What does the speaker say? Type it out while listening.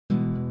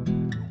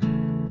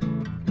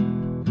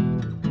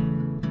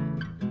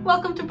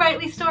Welcome to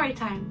Brightly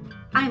Storytime.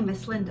 I'm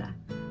Miss Linda.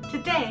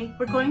 Today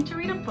we're going to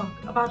read a book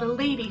about a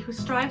lady who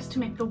strives to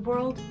make the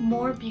world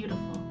more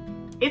beautiful.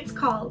 It's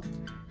called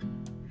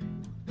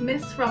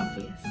Miss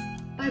Rumphius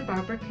by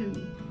Barbara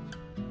Cooney.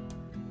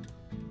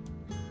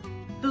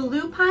 The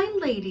lupine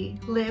lady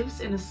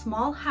lives in a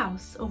small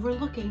house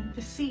overlooking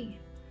the sea.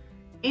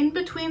 In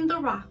between the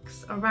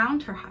rocks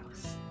around her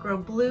house grow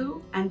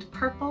blue and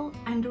purple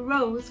and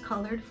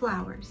rose-colored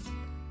flowers.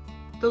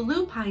 The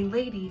lupine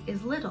lady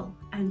is little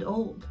and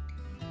old,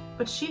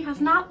 but she has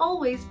not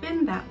always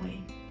been that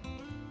way.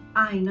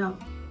 I know.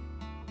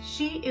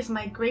 She is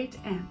my great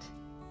aunt,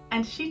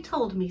 and she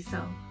told me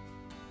so.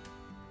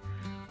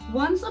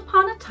 Once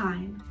upon a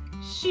time,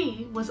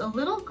 she was a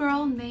little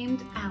girl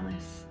named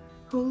Alice,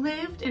 who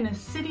lived in a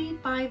city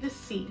by the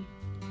sea.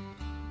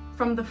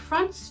 From the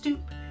front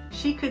stoop,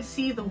 she could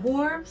see the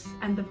wharves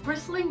and the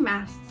bristling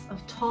masts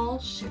of tall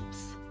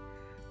ships.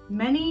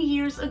 Many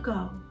years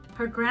ago,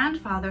 her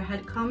grandfather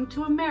had come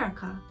to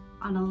America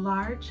on a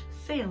large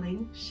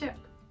sailing ship.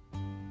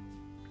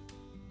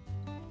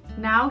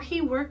 Now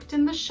he worked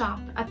in the shop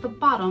at the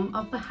bottom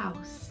of the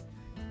house,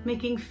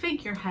 making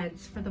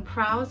figureheads for the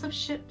prows of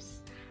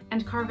ships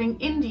and carving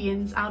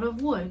Indians out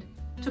of wood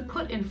to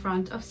put in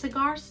front of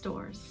cigar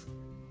stores.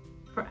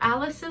 For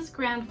Alice's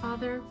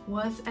grandfather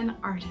was an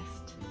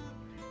artist.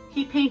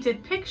 He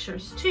painted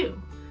pictures,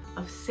 too,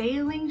 of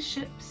sailing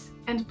ships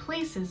and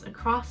places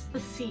across the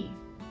sea.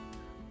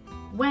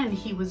 When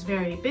he was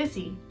very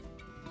busy,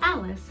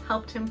 Alice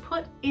helped him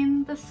put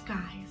in the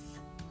skies.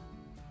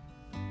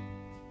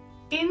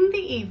 In the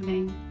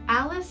evening,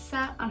 Alice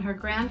sat on her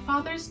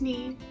grandfather's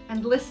knee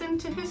and listened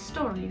to his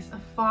stories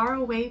of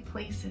faraway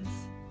places.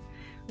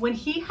 When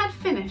he had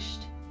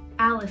finished,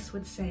 Alice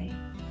would say,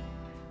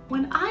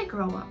 "When I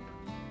grow up,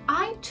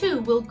 I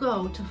too will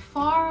go to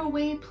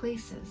faraway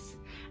places,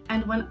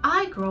 and when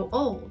I grow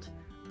old,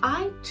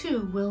 I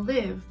too will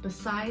live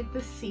beside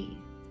the sea."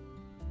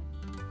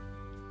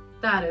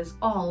 "That is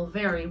all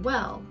very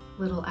well,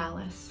 little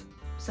Alice,"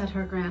 said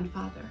her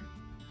grandfather.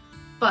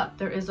 "But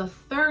there is a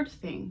third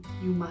thing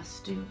you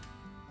must do."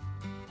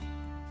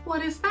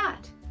 "What is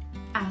that?"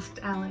 asked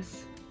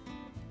Alice.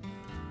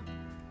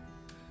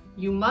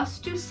 "You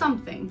must do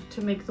something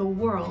to make the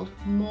world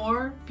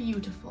more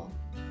beautiful,"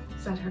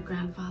 said her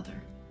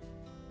grandfather.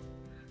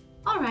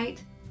 "All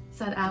right,"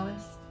 said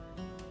Alice,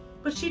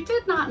 but she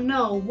did not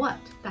know what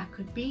that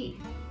could be.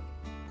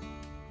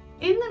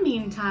 In the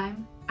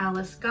meantime,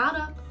 Alice got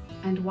up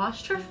and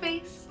washed her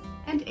face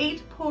and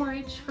ate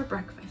porridge for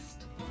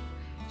breakfast.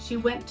 She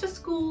went to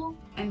school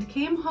and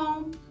came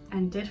home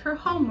and did her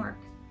homework,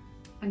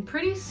 and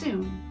pretty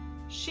soon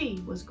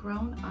she was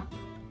grown up.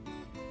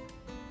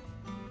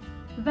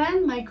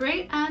 Then my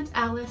great-aunt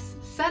Alice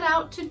set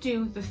out to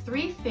do the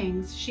 3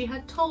 things she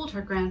had told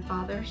her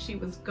grandfather she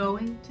was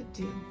going to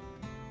do.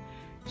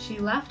 She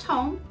left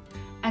home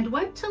and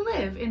went to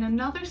live in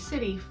another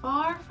city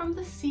far from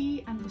the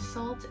sea and the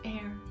salt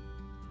air.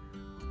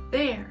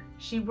 There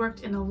she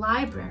worked in a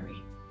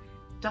library,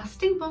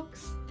 dusting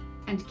books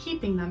and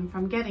keeping them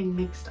from getting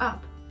mixed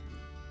up,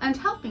 and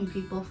helping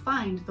people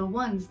find the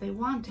ones they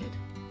wanted.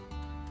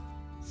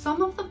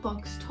 Some of the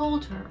books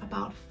told her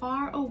about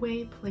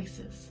faraway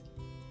places.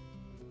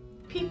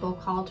 People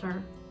called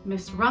her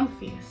Miss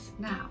Rumphius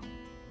now.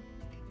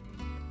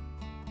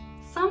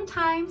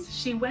 Sometimes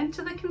she went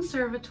to the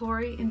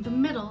conservatory in the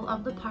middle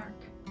of the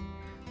park.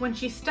 When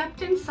she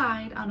stepped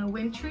inside on a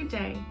wintry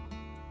day,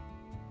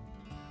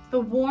 the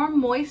warm,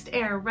 moist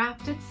air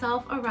wrapped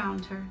itself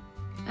around her,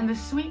 and the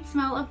sweet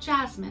smell of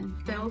jasmine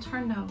filled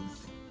her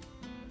nose.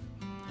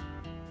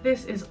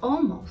 "This is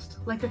almost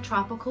like a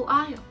tropical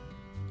isle,"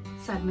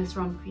 said Miss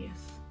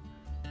Rumphius,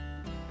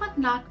 "but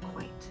not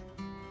quite."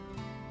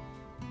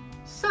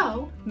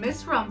 So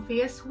Miss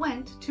Rumphius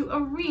went to a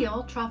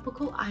real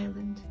tropical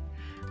island,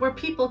 where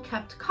people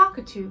kept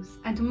cockatoos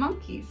and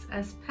monkeys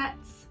as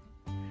pets.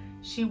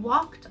 She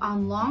walked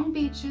on long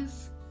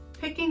beaches,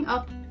 picking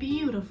up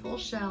beautiful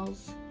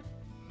shells.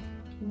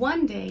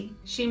 One day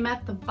she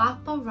met the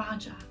Bapa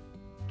Raja,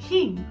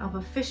 king of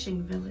a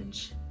fishing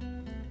village.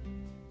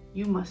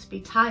 "You must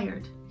be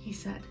tired," he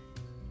said.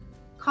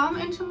 "Come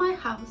into my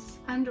house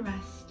and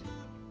rest."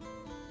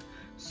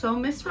 So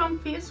Miss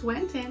Rumphius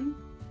went in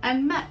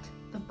and met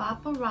the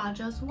Bapa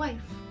Raja's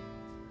wife.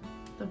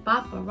 The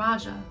Bapa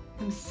Raja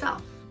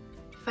himself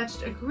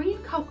fetched a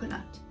green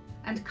coconut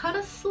and cut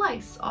a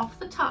slice off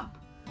the top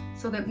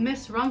so that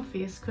Miss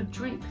Rumphius could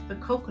drink the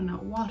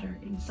coconut water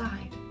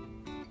inside.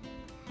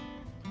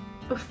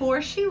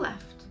 Before she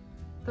left,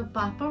 the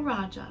Bapa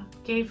Raja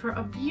gave her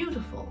a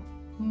beautiful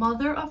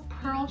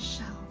mother-of-pearl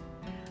shell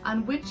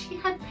on which he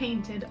had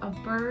painted a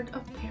bird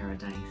of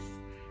paradise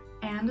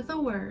and the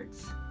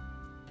words,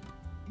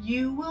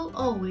 "You will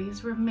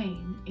always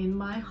remain in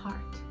my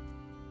heart."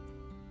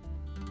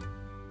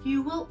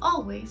 "You will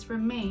always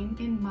remain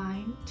in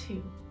mine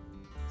too,"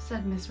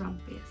 said Miss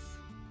Rumphius.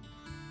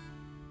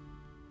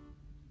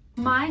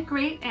 My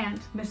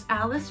great-aunt, Miss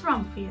Alice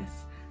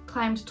Rumphius,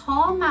 climbed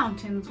tall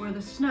mountains where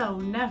the snow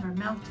never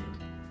melted.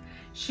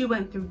 She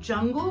went through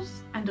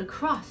jungles and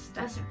across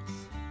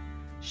deserts.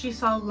 She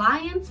saw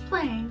lions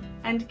playing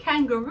and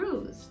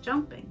kangaroos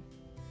jumping.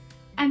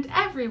 And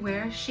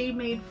everywhere she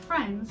made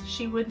friends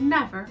she would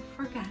never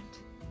forget.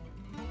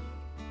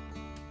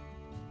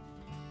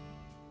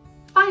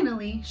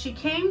 Finally, she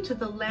came to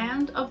the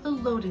land of the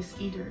lotus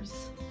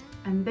eaters,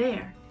 and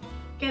there,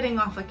 getting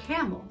off a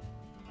camel,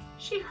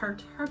 she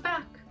hurt her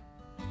back.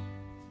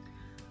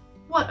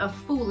 "What a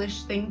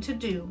foolish thing to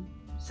do,"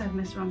 said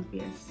Miss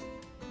Rumphius.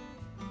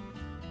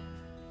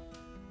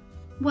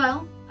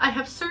 "Well, I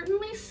have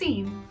certainly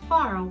seen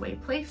faraway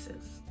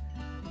places.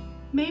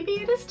 Maybe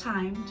it is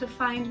time to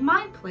find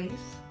my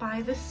place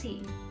by the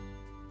sea."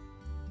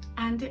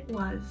 And it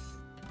was,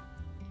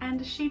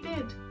 and she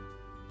did.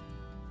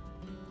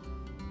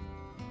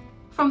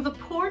 From the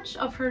porch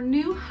of her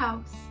new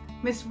house,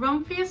 Miss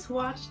Rumphius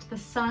watched the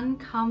sun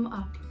come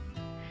up.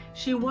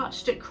 She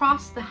watched it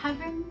cross the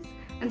heavens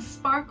and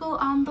sparkle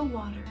on the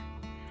water,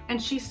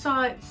 and she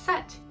saw it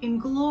set in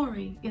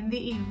glory in the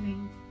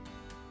evening.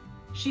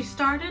 She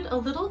started a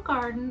little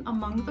garden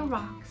among the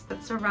rocks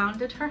that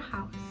surrounded her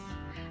house,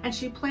 and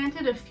she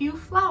planted a few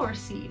flower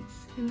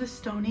seeds in the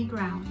stony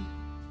ground.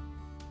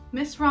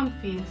 Miss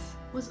Rumphius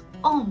was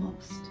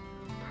almost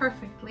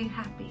perfectly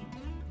happy.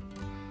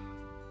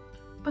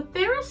 "But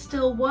there is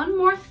still one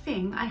more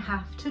thing I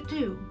have to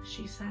do,"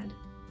 she said.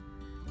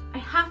 "I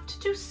have to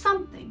do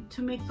something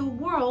to make the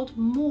world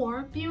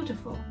more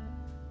beautiful."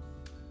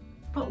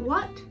 "But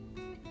what?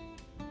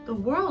 The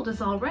world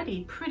is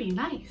already pretty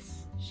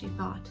nice," she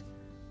thought,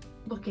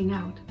 looking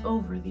out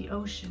over the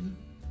ocean.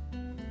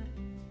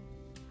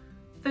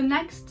 The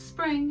next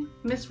spring,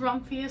 Miss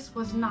Rumphius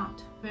was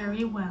not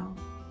very well.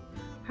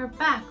 Her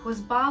back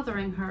was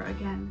bothering her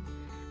again,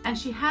 and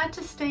she had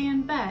to stay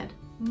in bed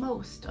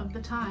most of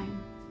the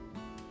time.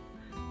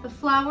 The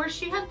flowers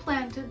she had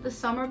planted the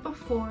summer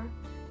before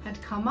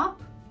had come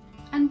up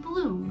and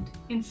bloomed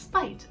in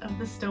spite of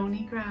the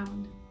stony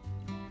ground.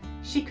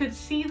 She could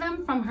see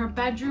them from her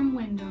bedroom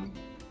window,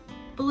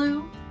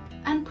 blue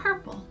and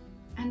purple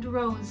and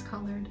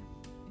rose-colored.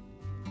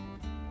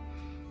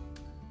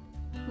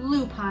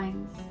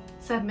 "Lupines,"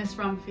 said Miss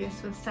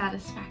Rumphius with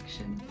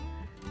satisfaction.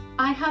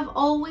 "I have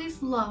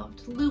always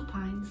loved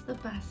lupines the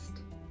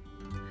best.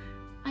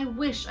 I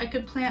wish I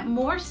could plant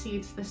more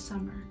seeds this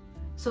summer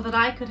so that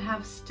I could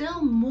have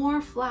still more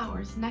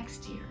flowers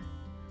next year."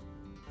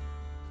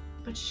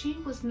 But she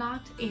was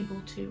not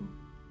able to.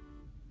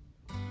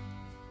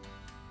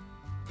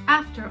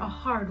 After a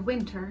hard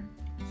winter,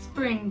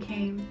 spring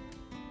came.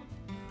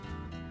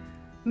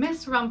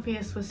 Miss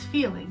Rumphius was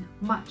feeling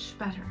much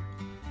better.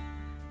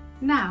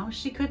 Now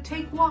she could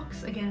take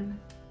walks again.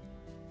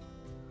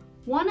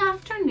 One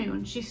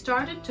afternoon she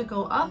started to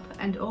go up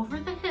and over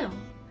the hill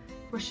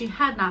where she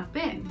had not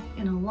been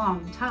in a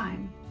long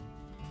time.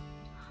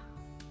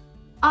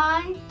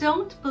 "I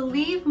don't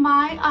believe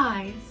my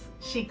eyes,"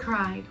 she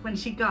cried when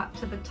she got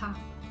to the top,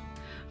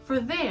 for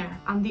there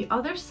on the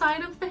other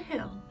side of the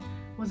hill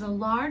was a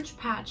large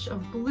patch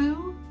of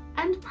blue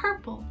and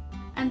purple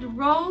and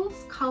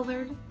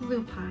rose-colored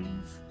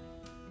lupines.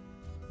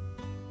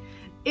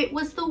 "It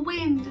was the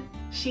wind,"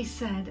 she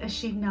said as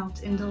she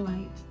knelt in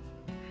delight.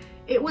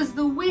 "It was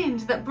the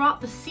wind that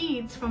brought the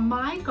seeds from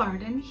my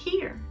garden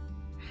here,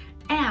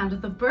 and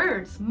the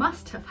birds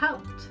must have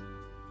helped."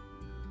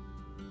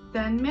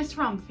 Then Miss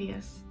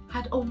Rumphius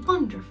had a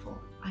wonderful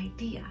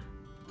idea.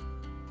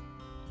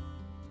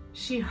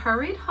 She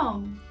hurried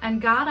home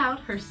and got out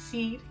her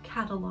seed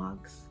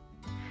catalogs.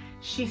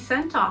 She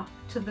sent off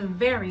to the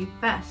very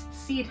best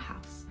seed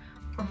house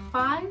for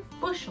 5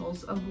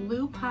 bushels of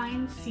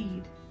lupine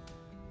seed.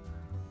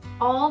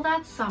 All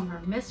that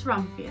summer, Miss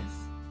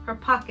Rumphius, her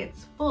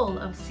pockets full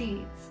of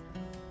seeds,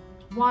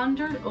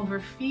 wandered over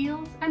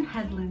fields and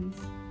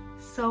headlands,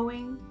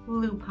 sowing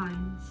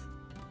lupines.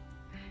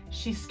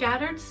 She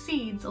scattered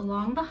seeds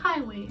along the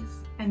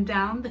highways and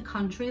down the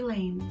country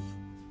lanes.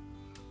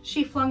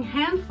 She flung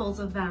handfuls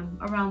of them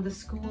around the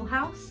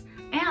schoolhouse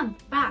and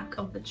back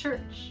of the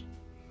church.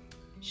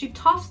 She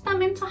tossed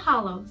them into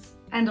hollows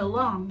and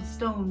along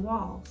stone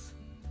walls.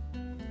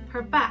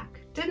 Her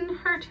back didn't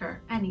hurt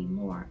her any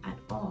more at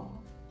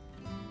all.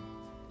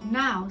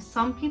 Now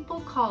some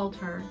people called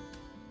her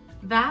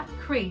that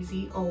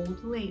crazy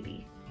old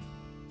lady.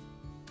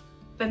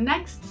 The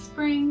next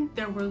spring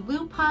there were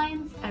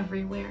lupines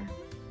everywhere.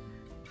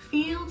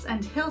 Fields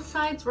and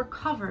hillsides were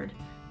covered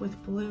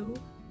with blue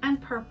and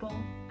purple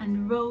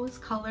and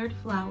rose-colored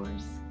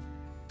flowers.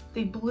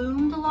 They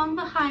bloomed along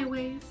the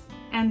highways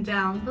and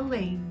down the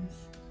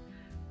lanes.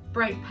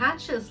 Bright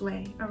patches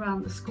lay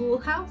around the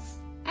schoolhouse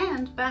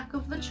and back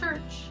of the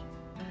church.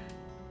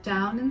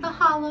 Down in the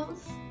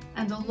hollows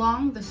and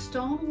along the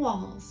stone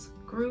walls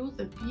grew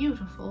the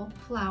beautiful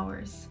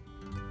flowers.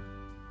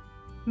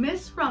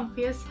 Miss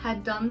Rumphius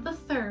had done the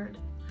third,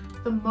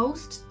 the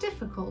most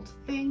difficult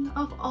thing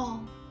of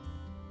all.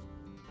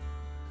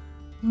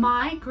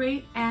 My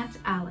great Aunt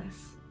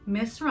Alice,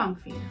 Miss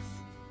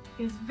Rumphius,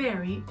 is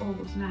very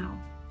old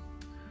now.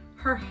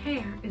 Her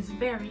hair is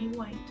very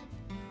white.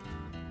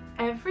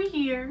 Every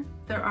year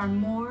there are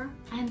more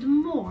and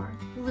more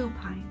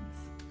lupines.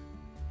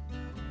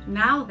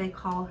 Now they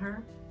call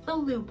her the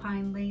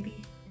Lupine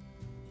Lady.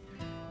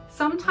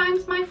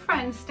 Sometimes my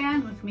friends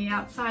stand with me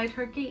outside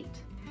her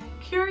gate,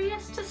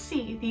 curious to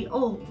see the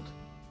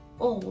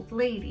old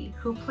lady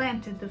who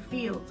planted the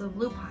fields of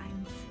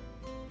lupines.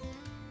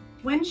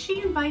 When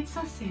she invites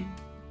us in,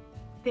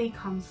 they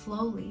come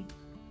slowly.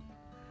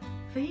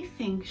 They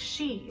think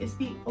she is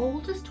the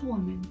oldest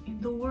woman in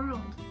the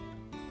world.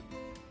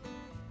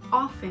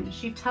 Often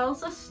she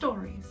tells us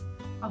stories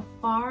of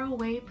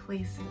faraway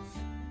places.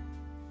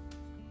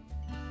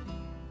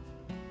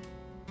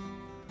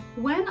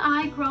 When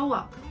I grow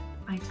up,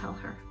 I tell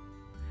her,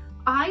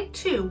 I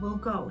too will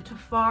go to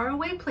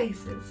faraway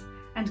places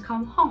and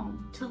come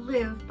home to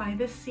live by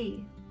the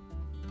sea.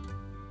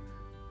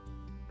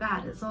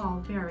 That is all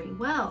very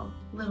well,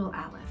 little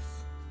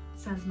Alice,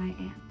 says my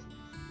aunt.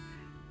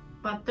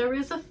 But there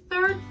is a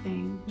third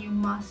thing you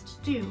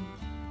must do.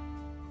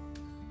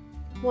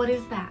 What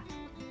is that?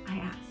 I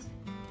ask.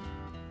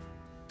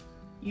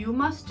 You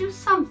must do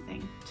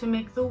something to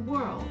make the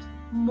world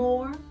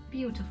more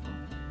beautiful.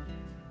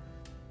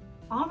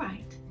 All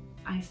right,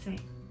 I say.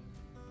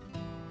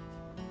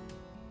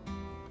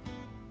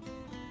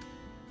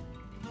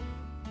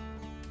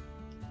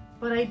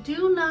 But I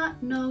do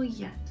not know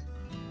yet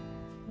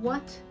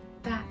what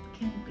that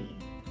can be.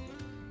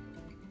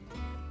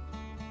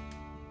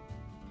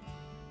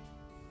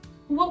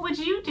 What would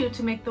you do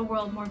to make the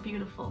world more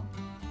beautiful?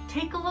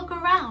 Take a look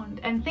around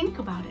and think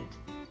about it.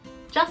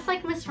 Just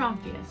like Miss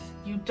Rumphius,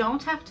 you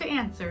don't have to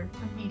answer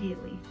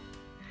immediately.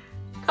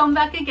 Come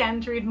back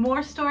again to read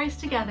more stories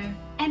together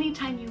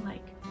anytime you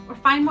like, or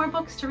find more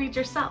books to read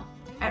yourself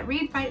at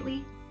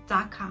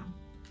readbrightly.com.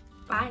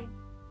 Bye.